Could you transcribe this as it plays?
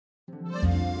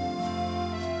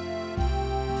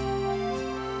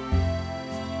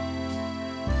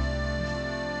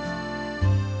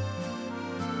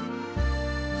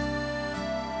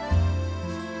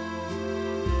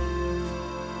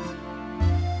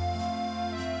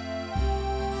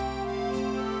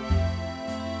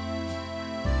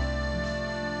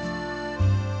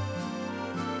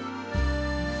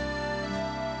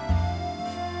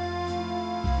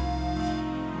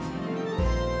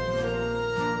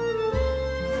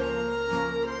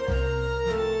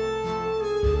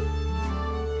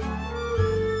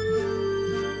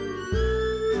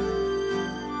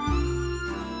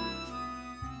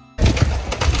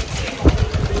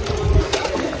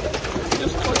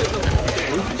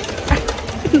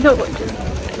No one just.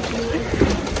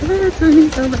 That's really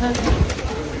so bad.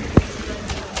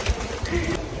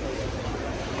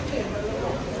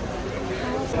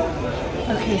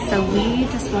 Okay, so we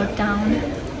just walked down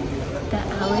the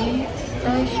alley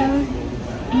that I showed,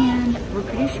 and we're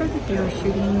pretty sure that they were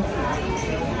shooting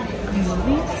a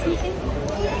movie or something.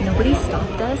 Nobody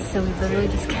stopped us, so we literally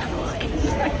just kept walking.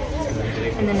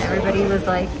 And then everybody was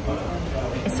like,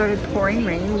 it started pouring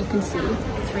rain. You can see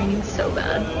it's raining so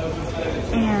bad.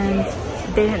 And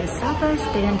they didn't stop us,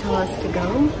 they didn't tell us to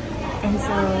go. And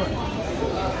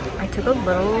so I took a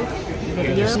little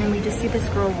video, and then we just see this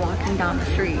girl walking down the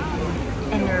street,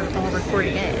 and they're all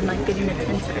recording it and like getting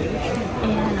attention.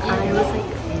 And I was like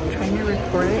trying to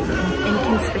record it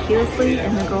inconspicuously,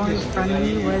 and the girl in front of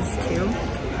me was too.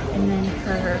 And then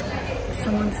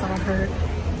someone saw her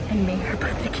and made her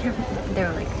put the camera. They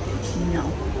were like, no.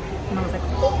 And I was like,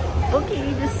 oh,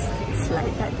 okay, just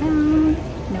slide that down.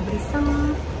 Nobody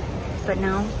saw. But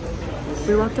now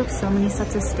we walked up so many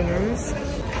sets of stairs,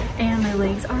 and my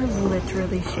legs are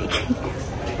literally shaking.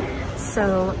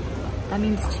 So that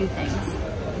means two things.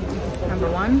 Number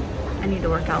one, I need to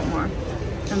work out more.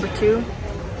 Number two,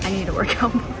 I need to work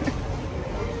out more.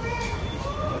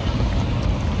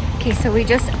 Okay, so we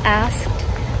just asked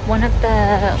one of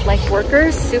the like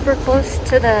workers super close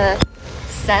to the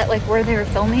set, like where they were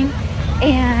filming,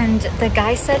 and the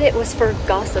guy said it was for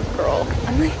Gossip Girl.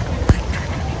 I'm like, oh my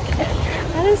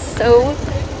God, that is so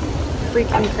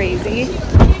freaking crazy.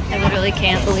 I literally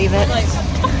can't believe it.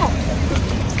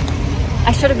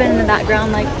 I should have been in the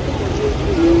background like,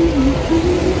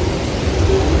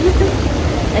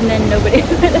 and then nobody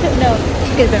would know.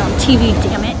 You could have been on TV,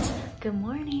 damn it. Good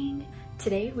morning.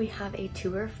 Today we have a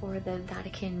tour for the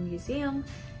Vatican Museum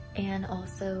and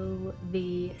also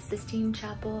the Sistine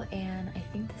Chapel, and I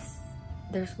think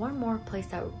there's one more place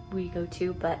that we go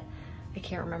to, but I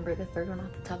can't remember the third one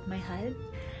off the top of my head.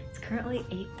 It's currently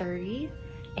 8:30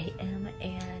 a.m.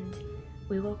 and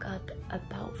we woke up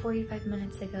about 45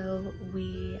 minutes ago.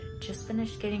 We just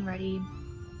finished getting ready.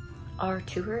 Our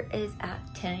tour is at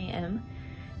 10 a.m.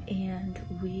 and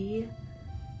we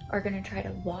are gonna try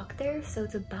to walk there. So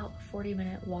it's about a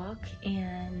 40-minute walk,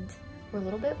 and we're a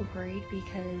little bit worried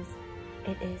because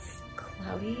it is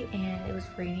cloudy and it was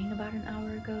raining about an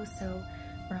hour ago. So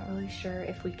we're not really sure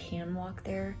if we can walk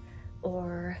there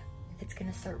or if it's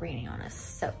gonna start raining on us.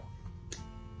 So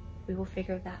we will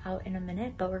figure that out in a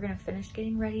minute, but we're gonna finish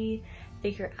getting ready,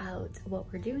 figure out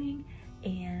what we're doing,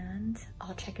 and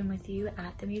I'll check in with you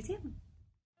at the museum.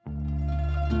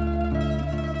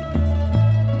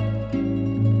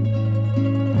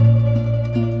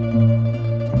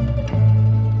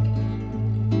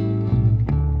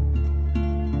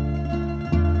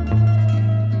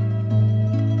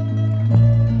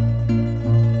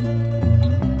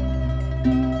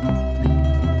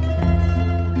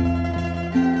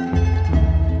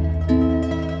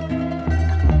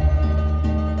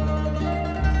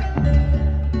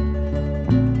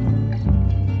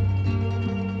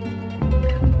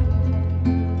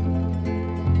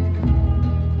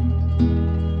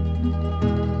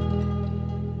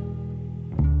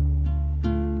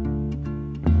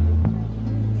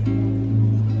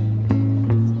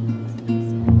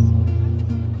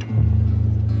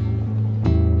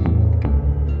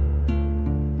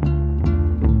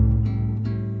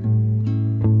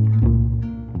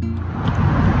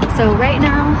 So right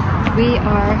now we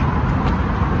are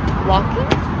walking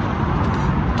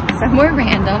somewhere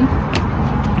random.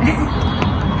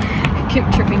 I keep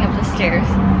tripping up the stairs.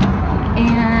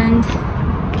 And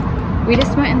we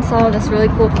just went and saw this really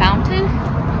cool fountain.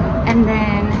 And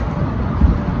then,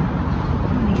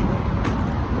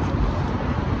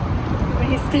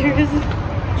 wait, stairs.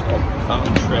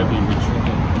 Fountain Trevi.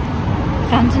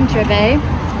 Fountain Trevi.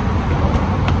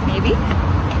 Maybe.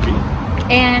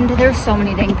 And there's so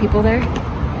many dang people there.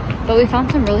 But we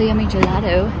found some really yummy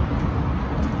gelato.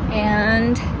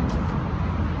 And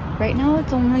right now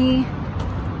it's only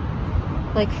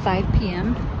like 5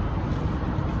 p.m.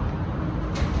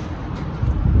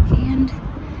 And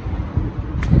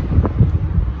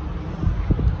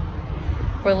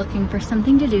we're looking for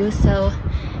something to do. So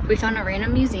we found a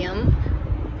random museum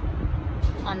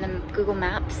on the Google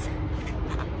Maps.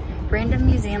 Random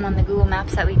museum on the Google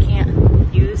Maps that we can't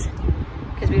use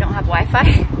because we don't have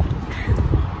Wi-Fi.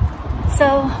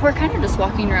 So we're kind of just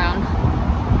walking around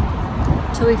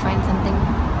until we find something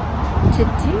to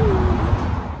do.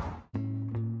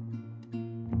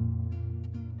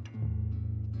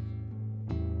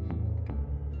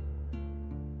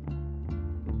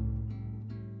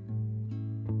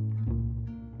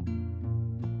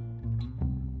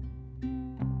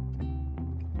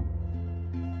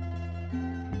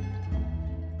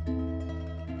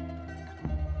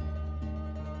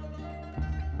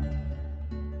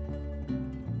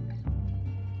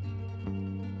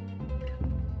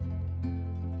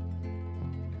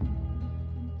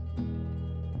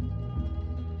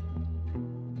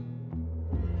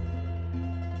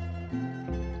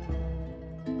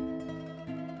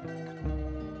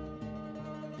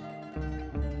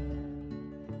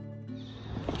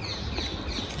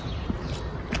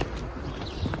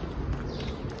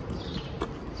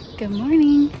 Good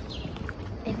morning.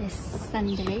 It is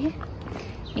Sunday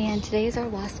and today is our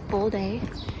last full day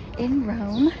in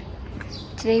Rome.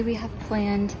 Today we have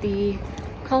planned the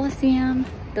Colosseum,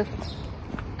 the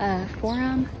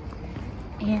Forum,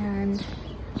 and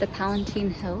the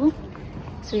Palatine Hill.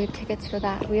 So we have tickets for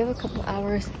that. We have a couple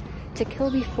hours to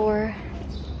kill before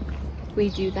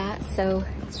we do that. So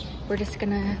we're just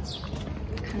gonna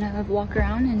kind of walk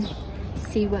around and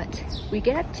see what we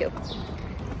get up to.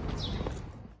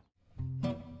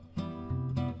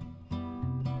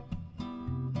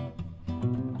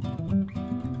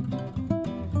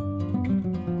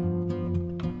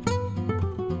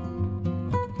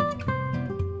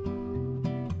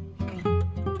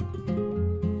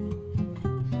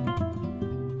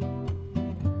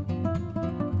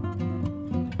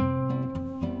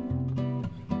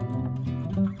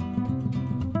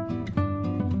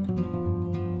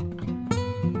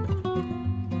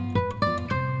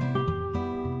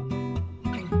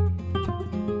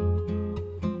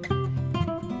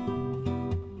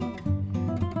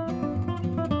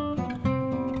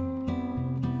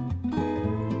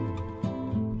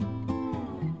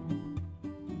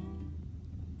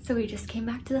 So we just came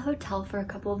back to the hotel for a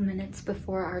couple of minutes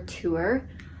before our tour.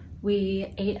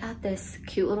 We ate at this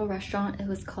cute little restaurant. It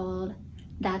was called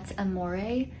That's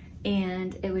Amore,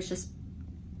 and it was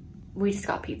we just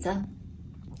got pizza,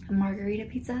 a margarita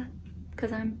pizza,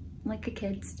 because I'm like a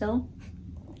kid still.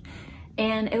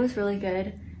 And it was really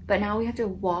good, but now we have to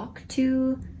walk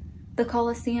to the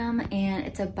Colosseum and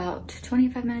it's about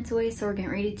 25 minutes away, so we're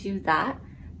getting ready to do that.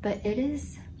 But it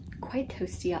is quite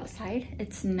toasty outside.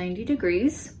 It's 90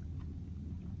 degrees.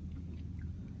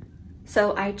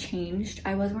 So I changed.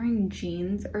 I was wearing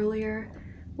jeans earlier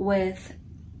with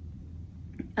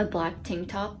a black tank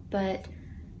top, but it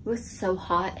was so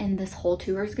hot and this whole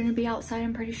tour is gonna be outside,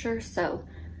 I'm pretty sure. So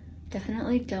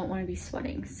definitely don't wanna be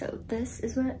sweating. So this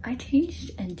is what I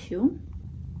changed into.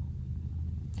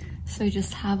 So I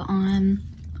just have on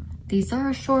these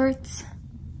Zara shorts,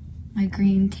 my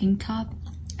green tank top,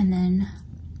 and then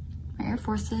my Air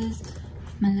Forces,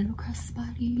 my little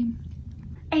crossbody,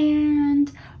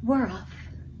 and we're off.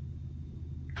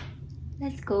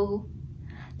 Let's go.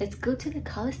 Let's go to the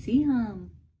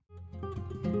Colosseum.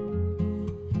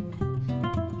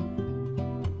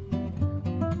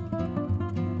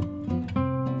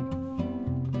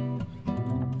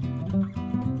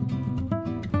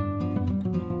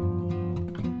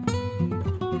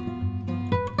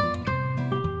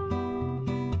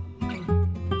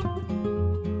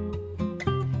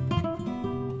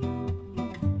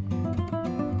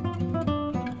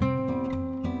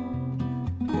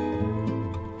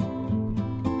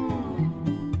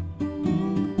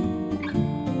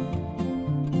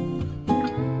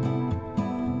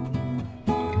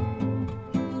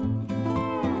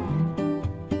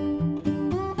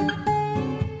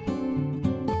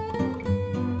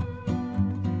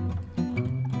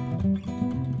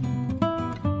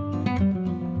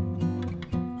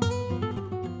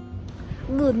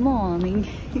 Good morning.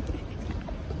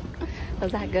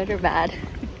 Was that good or bad?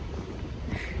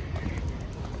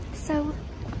 So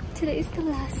today's the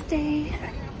last day.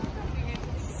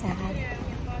 Sad.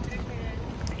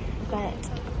 But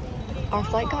our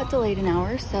flight got delayed an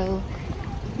hour, so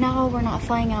now we're not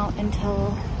flying out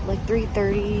until like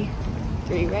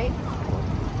 3:33, right?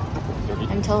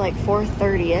 Until like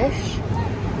 4:30-ish.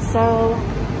 So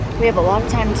we have a lot of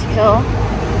time to kill.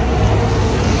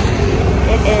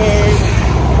 It is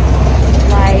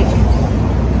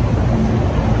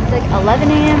it's like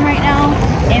 11 a.m. right now,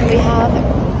 and we have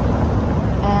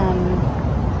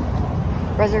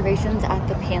reservations at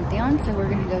the Pantheon, so we're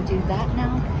gonna go do that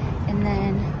now, and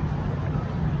then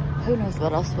who knows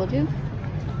what else we'll do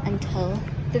until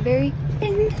the very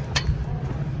end.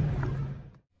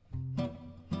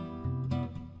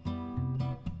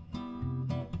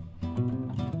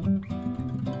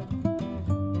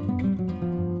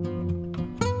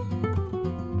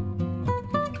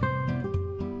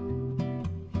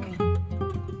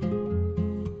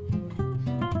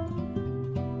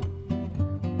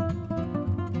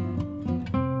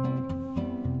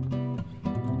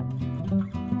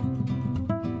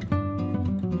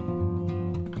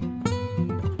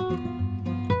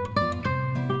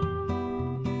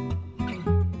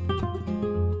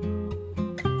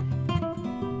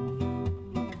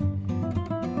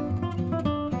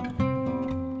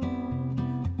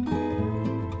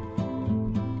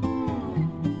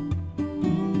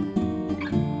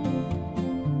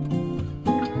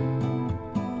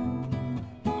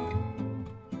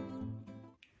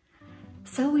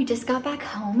 So we just got back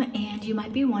home, and you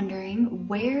might be wondering,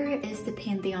 where is the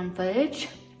Pantheon footage?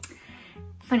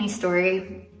 Funny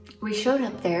story, We showed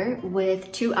up there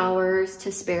with 2 hours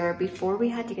to spare before we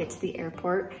had to get to the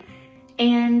airport,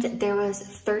 and there was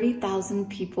 30,000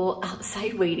 people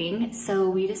outside waiting. So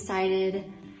we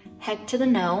decided, heck to the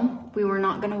no. We were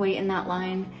not gonna wait in that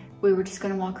line. We were just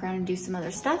gonna walk around and do some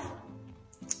other stuff.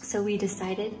 So we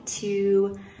decided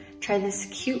to try this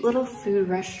cute little food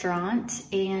restaurant,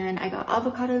 and I got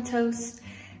avocado toast,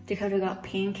 Dakota got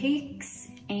pancakes,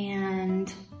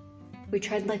 and we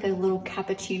tried like a little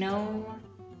cappuccino.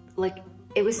 Like,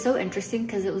 it was so interesting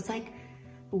because it was like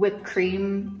whipped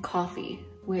cream coffee,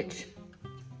 which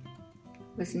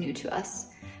was new to us,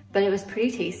 but it was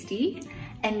pretty tasty.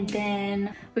 And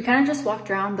then we kind of just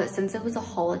walked around, but since it was a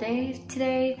holiday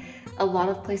today, a lot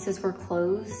of places were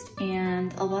closed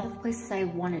and a lot of the places I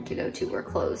wanted to go to were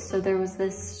closed. So there was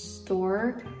this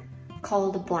store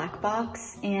called Black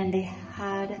Box, and they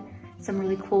had some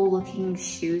really cool looking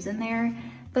shoes in there,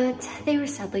 but they were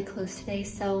sadly closed today.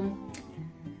 So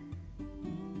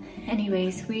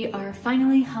anyways, we are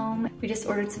finally home. We just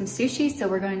ordered some sushi, so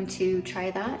we're going to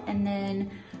try that. And then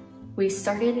we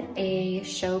started a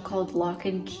show called Lock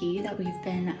and Key that we've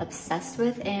been obsessed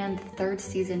with, and the 3rd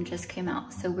season just came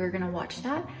out. So we're gonna watch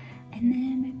that and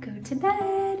then go to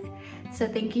bed. So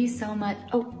thank you so much.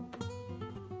 Oh,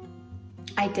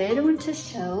 I did want to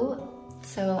show,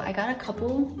 so I got a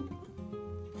couple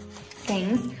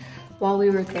things while we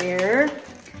were there.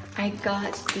 I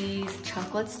got these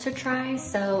chocolates to try.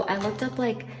 So I looked up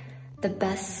like the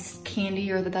best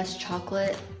candy or the best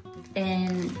chocolate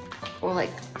or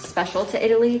like special to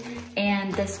Italy,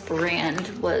 and this brand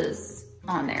was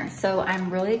on there. So I'm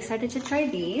really excited to try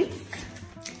these.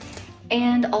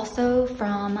 And also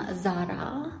from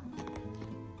Zara,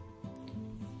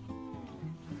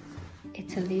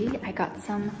 Italy, I got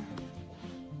some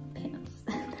pants.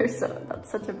 That's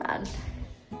such a bad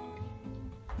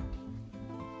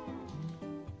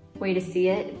way to see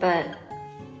it, but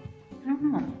I don't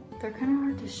know. They're kind of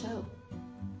hard to show.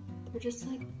 They're just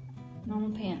like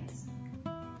normal pants.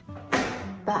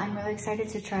 But I'm really excited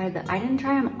to try them. I didn't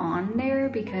try them on there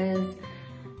because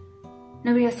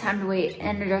nobody has time to wait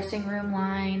in the dressing room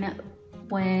line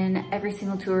when every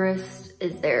single tourist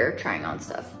is there trying on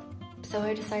stuff. So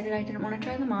I decided I didn't want to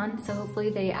try them on, so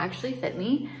hopefully they actually fit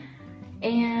me.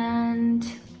 And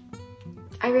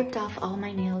I ripped off all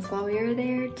my nails while we were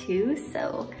there too,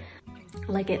 so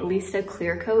like at least a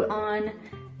clear coat on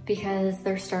because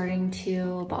they're starting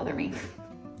to bother me.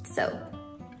 So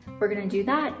we're gonna do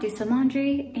that, do some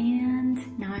laundry,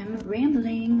 and now I'm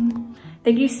rambling.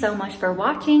 Thank you so much for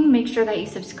watching. Make sure that you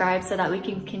subscribe so that we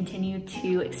can continue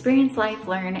to experience life,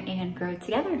 learn, and grow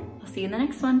together. I'll see you in the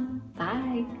next one.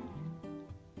 Bye.